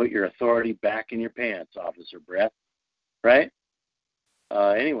 So put your authority back in your pants, Officer Brett. Right?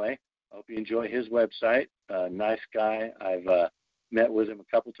 Anyway, I hope you enjoy his website. Nice guy. I've met with him a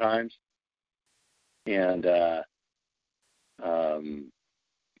couple times. And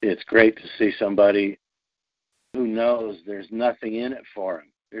it's great to see somebody who knows there's nothing in it for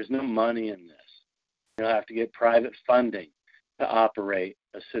him. There's no money in this. You'll have to get private funding to operate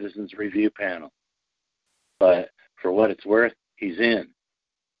a citizens review panel. But for what it's worth, he's in.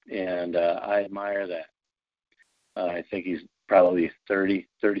 And I admire that. I think he's probably 30,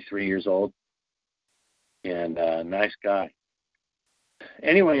 33 years old. And nice guy.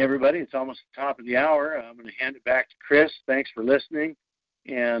 Anyway, everybody, it's almost the top of the hour. I'm going to hand it back to Chris. Thanks for listening.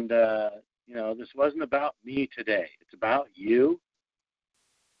 And, this wasn't about me today. It's about you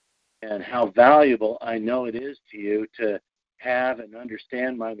and how valuable I know it is to you to have and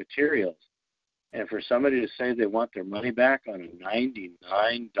understand my materials. And for somebody to say they want their money back on a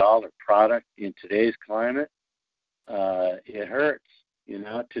 $99 product in today's climate, it hurts,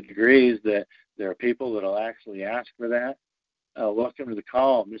 to degrees that there are people that will actually ask for that. Welcome to the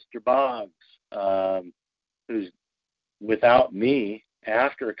call, Mr. Boggs, who's, without me,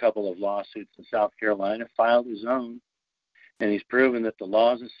 after a couple of lawsuits in South Carolina, filed his own, and he's proven that the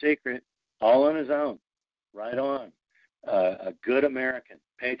law is a secret, all on his own, right on. A good American,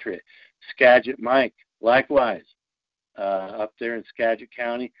 patriot. Skagit Mike, likewise, up there in Skagit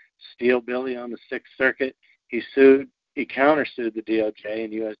County. Steel Billy on the 6th Circuit. He countersued the DOJ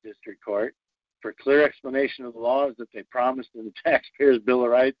in U.S. District Court for clear explanation of the laws that they promised in the Taxpayers' Bill of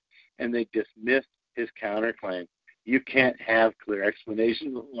Rights, and they dismissed his counterclaim. You can't have clear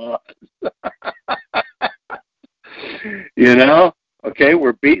explanation of the laws. Okay,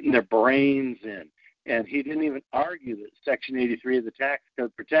 we're beating their brains in. And he didn't even argue that Section 83 of the tax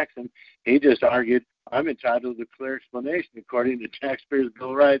code protects him. He just argued, I'm entitled to clear explanation according to Taxpayers' Bill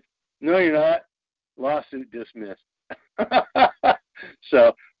of Rights. No, you're not. Lawsuit dismissed.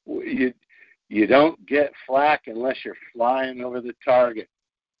 So you don't get flack unless you're flying over the target.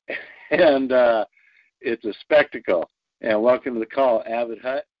 And it's a spectacle. And welcome to the call, Avid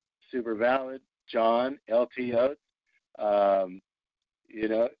Hutt, Super Valid, John, LT Oates,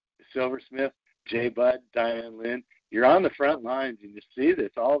 Silversmith, Jay Budd, Diane Lynn. You're on the front lines, and you see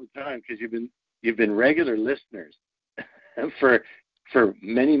this all the time because you've been regular listeners for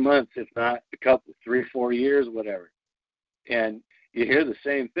many months, if not a couple, 3-4 years, whatever. And you hear the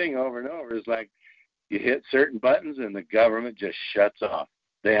same thing over and over. It's like you hit certain buttons, and the government just shuts off.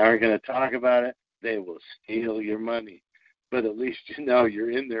 They aren't going to talk about it. They will steal your money. But at least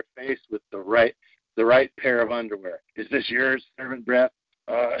you're in their face with the right pair of underwear. Is this yours, servant breath?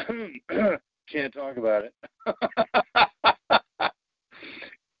 Can't talk about it.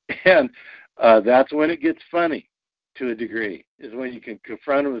 And that's when it gets funny to a degree, is when you can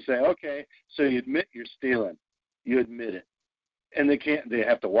confront them and say, okay, so you admit you're stealing. You admit it. And they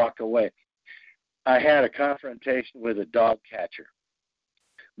have to walk away. I had a confrontation with a dog catcher,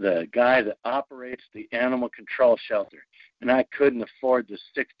 the guy that operates the animal control shelter, and I couldn't afford the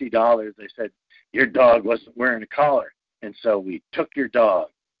 $60. They said, your dog wasn't wearing a collar, and so we took your dog.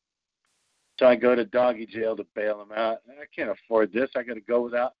 So I go to doggy jail to bail him out. I can't afford this. I got to go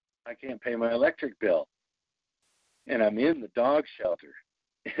without. I can't pay my electric bill. And I'm in the dog shelter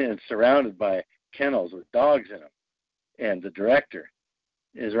and surrounded by kennels with dogs in them. And the director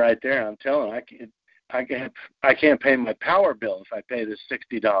is right there. I'm telling him, I can't pay my power bill if I pay this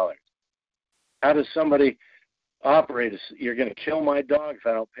 $60. How does somebody operate? You're going to kill my dog if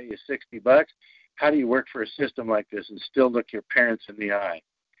I don't pay you $60? How do you work for a system like this and still look your parents in the eye?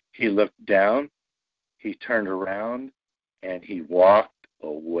 He looked down, he turned around, and he walked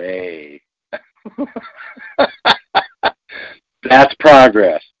away. That's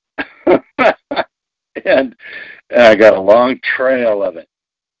progress. and I got a long trail of it.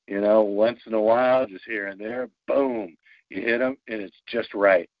 Once in a while, just here and there, boom, you hit them, and it's just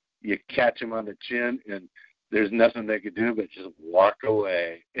right. You catch them on the chin, and there's nothing they could do but just walk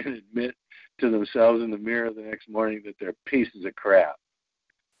away and admit to themselves in the mirror the next morning that they're pieces of crap.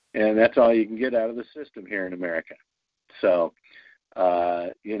 And that's all you can get out of the system here in America. So,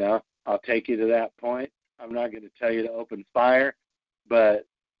 I'll take you to that point. I'm not going to tell you to open fire, but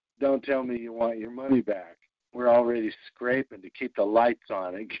don't tell me you want your money back. We're already scraping to keep the lights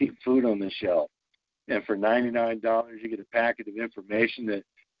on and keep food on the shelf. And for $99, you get a packet of information that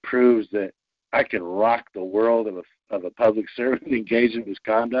proves that I can rock the world of a public servant engaged in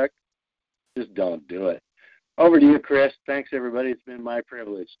misconduct. Just don't do it. Over to you, Chris. Thanks, everybody. It's been my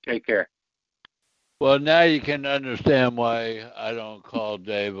privilege. Take care. Well, now you can understand why I don't call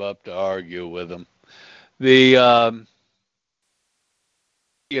Dave up to argue with him. When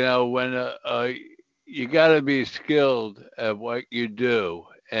you got to be skilled at what you do,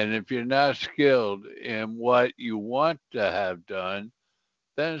 and if you're not skilled in what you want to have done,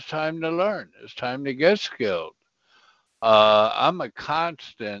 then it's time to learn. It's time to get skilled. I'm a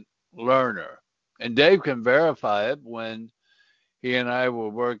constant learner, and Dave can verify it. When he and I were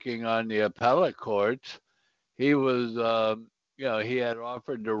working on the appellate courts, he was, he had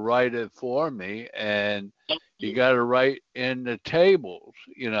offered to write it for me, and you got to write in the tables,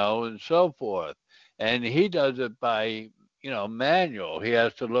 and so forth. And he does it by, manual. He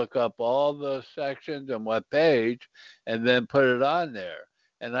has to look up all the sections and what page and then put it on there.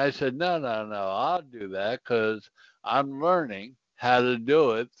 And I said, no, I'll do that because I'm learning how to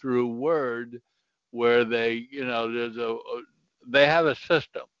do it through Word, where they, they have a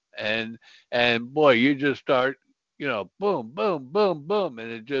system. And boy, you just start, boom, boom, boom, boom.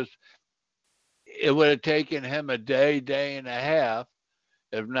 And it would have taken him a day and a half,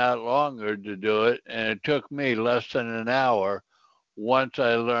 if not longer, to do it. And it took me less than an hour once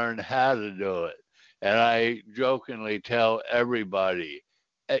I learned how to do it. And I jokingly tell everybody,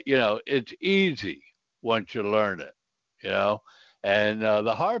 it's easy once you learn it, and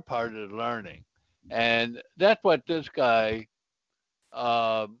the hard part is learning. And that's what this guy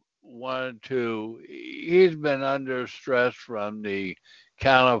he's been under stress from the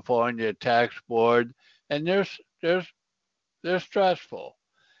California Tax Board, and they're stressful.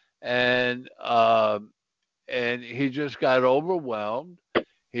 And he just got overwhelmed.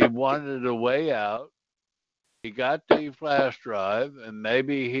 He wanted a way out. He got the flash drive, and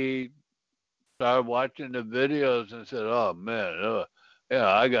maybe he started watching the videos and said, "Oh man,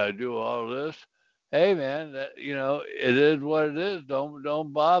 I got to do all this." Hey man, it is what it is.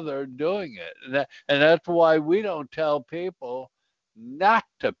 Don't bother doing it, and that's why we don't tell people not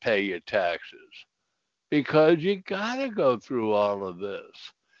to pay your taxes, because you got to go through all of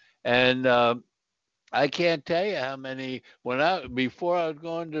this. And I can't tell you how many before I was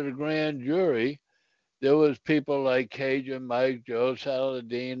going to the grand jury, there was people like Cajun Mike, Joe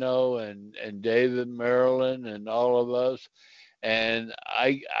Saladino, and David Maryland, and all of us. And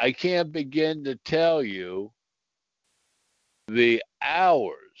I can't begin to tell you the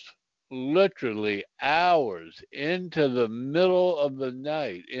hours, literally hours, into the middle of the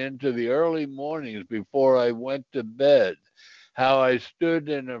night, into the early mornings before I went to bed, how I stood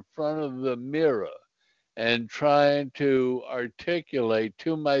in front of the mirror and trying to articulate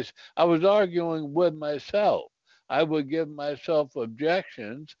to myself. I was arguing with myself. I would give myself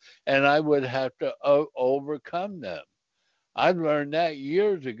objections, and I would have to overcome them. I learned that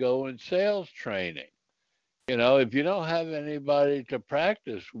years ago in sales training. If you don't have anybody to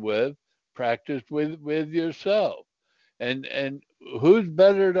practice with yourself. And who's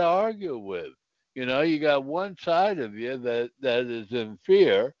better to argue with? You got one side of you that is in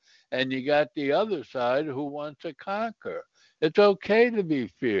fear, and you got the other side who wants to conquer. It's okay to be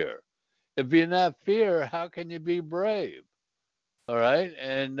fear. If you're not fear, how can you be brave? All right,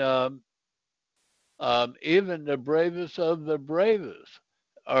 and even the bravest of the bravest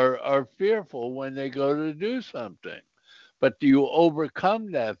are fearful when they go to do something. But you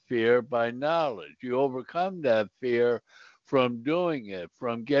overcome that fear by knowledge. You overcome that fear from doing it,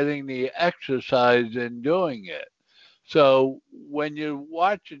 from getting the exercise in doing it. So when you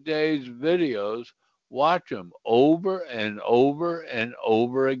watch today's videos, watch them over and over and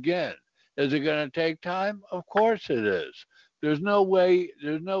over again. Is it going to take time? Of course it is. There's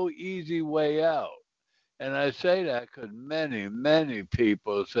no easy way out. And I say that because many, many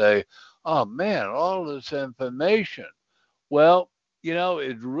people say, oh man, all this information. Well,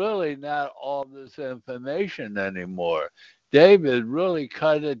 it's really not all this information anymore. David really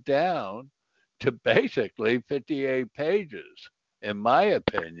cut it down to basically 58 pages, in my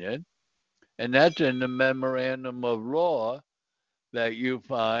opinion. And that's in the memorandum of law that you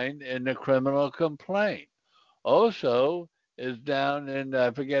find in the criminal complaint. Also, is down in,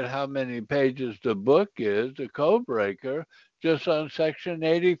 I forget how many pages the book is, the Codebreaker, just on Section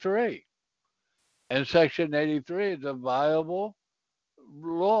 83. And Section 83 is a viable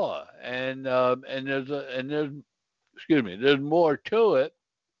law, and there's excuse me, there's more to it,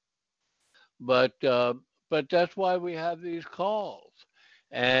 but but that's why we have these calls,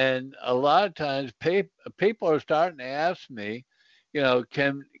 and a lot of times people are starting to ask me,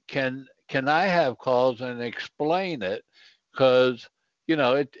 can I have calls and explain it, because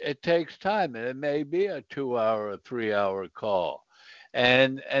it takes time, and it may be a 2 hour or 3 hour call,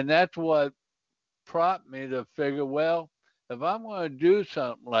 and that's what prompt me to figure, well, if I'm going to do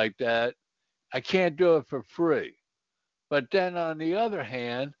something like that, I can't do it for free. But then on the other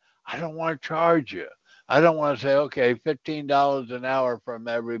hand, I don't want to charge you. I don't want to say, okay, $15 an hour from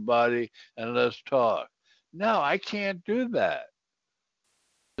everybody and let's talk. No, I can't do that.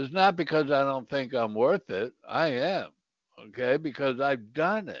 It's not because I don't think I'm worth it. I am, okay, because I've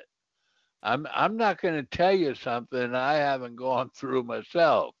done it. I'm not going to tell you something I haven't gone through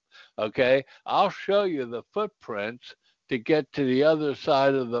myself. Okay, I'll show you the footprints to get to the other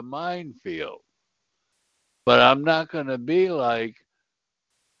side of the minefield. But I'm not going to be like,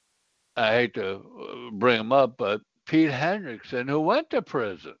 I hate to bring him up, but Pete Hendrickson, who went to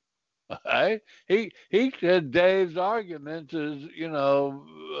prison. Right? He said Dave's arguments is,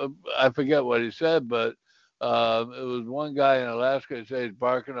 I forget what he said, but it was one guy in Alaska who said he's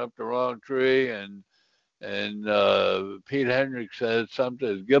barking up the wrong tree, and Pete Hendricks said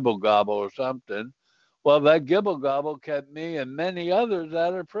something, gibble gobble or something. Well, that gibble gobble kept me and many others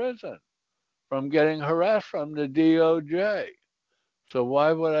out of prison from getting harassed from the DOJ. So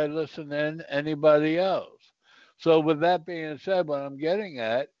why would I listen to anybody else? So with that being said, what I'm getting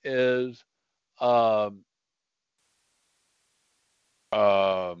at is, um,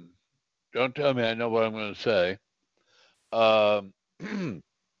 um, don't tell me I know what I'm going to say. Um,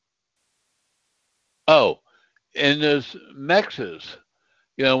 oh, in this Mexes,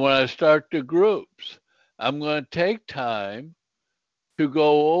 when I start the groups, I'm going to take time to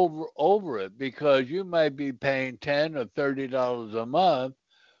go over it, because you might be paying $10 or $30 a month,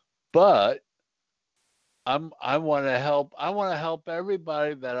 but I want to help. I want to help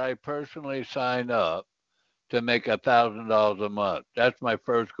everybody that I personally sign up to make $1,000 a month. That's my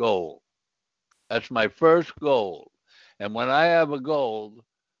first goal. That's my first goal. And when I have a goal,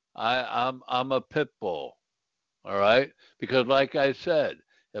 I'm a pit bull. All right, because like I said,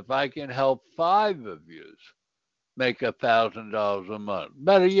 if I can help 5 of you make $1,000 a month,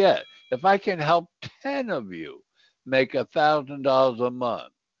 better yet, if I can help 10 of you make $1,000 a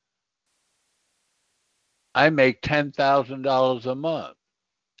month, I make $10,000 a month.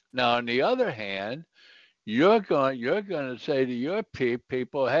 Now, on the other hand, you're going to say to your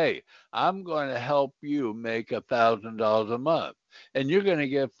people, hey, I'm going to help you make $1,000 a month, and you're going to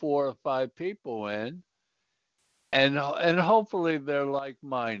get 4 or 5 people in, and hopefully they're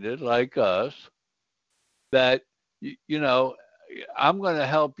like-minded like us, that I'm going to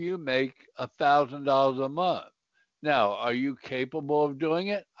help you make $1,000 a month. Now, are you capable of doing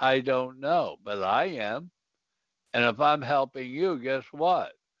it? I don't know, but I am. And if I'm helping you, guess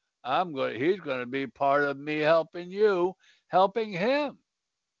what? He's going to be part of me helping you, helping him.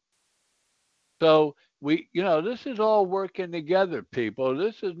 So this is all working together, people.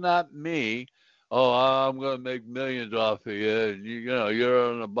 This is not me. Oh, I'm going to make millions off of you, and you're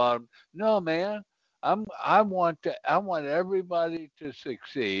on the bottom. No, man. I want everybody to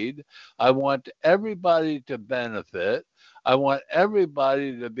succeed. I want everybody to benefit. I want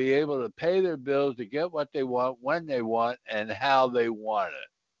everybody to be able to pay their bills, to get what they want, when they want, and how they want it.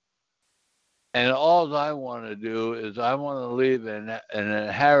 And all I want to do is I want to leave an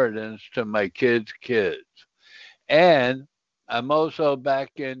inheritance to my kids' kids. And I'm also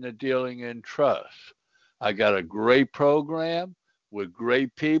back into dealing in trust. I got a great program with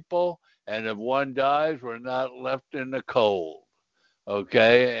great people, and if one dies, we're not left in the cold.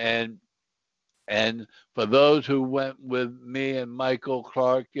 Okay, and for those who went with me and Michael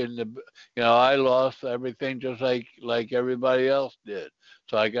Clark I lost everything just like everybody else did.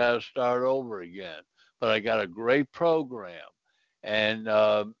 So I got to start over again. But I got a great program. And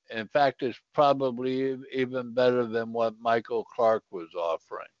in fact, it's probably even better than what Michael Clark was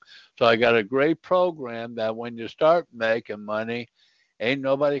offering. So I got a great program that when you start making money, ain't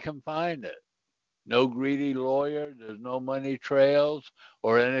nobody can find it. No greedy lawyer, there's no money trails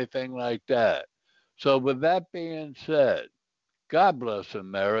or anything like that. So with that being said, God bless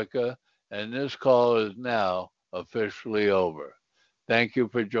America, and this call is now officially over. Thank you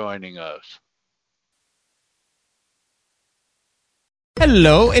for joining us.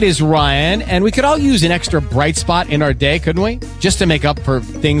 Hello, it is Ryan, and we could all use an extra bright spot in our day, couldn't we? Just to make up for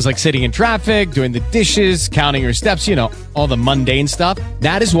things like sitting in traffic, doing the dishes, counting your steps, all the mundane stuff.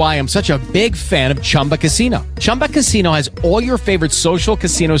 That is why I'm such a big fan of Chumba Casino. Chumba Casino has all your favorite social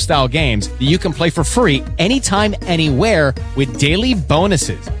casino-style games that you can play for free anytime, anywhere with daily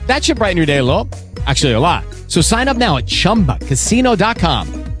bonuses. That should brighten your day a little. Actually, a lot. So sign up now at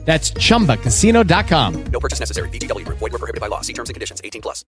ChumbaCasino.com. That's ChumbaCasino.com. No purchase necessary. VGW Group. Void where prohibited by law. See terms and conditions. 18+.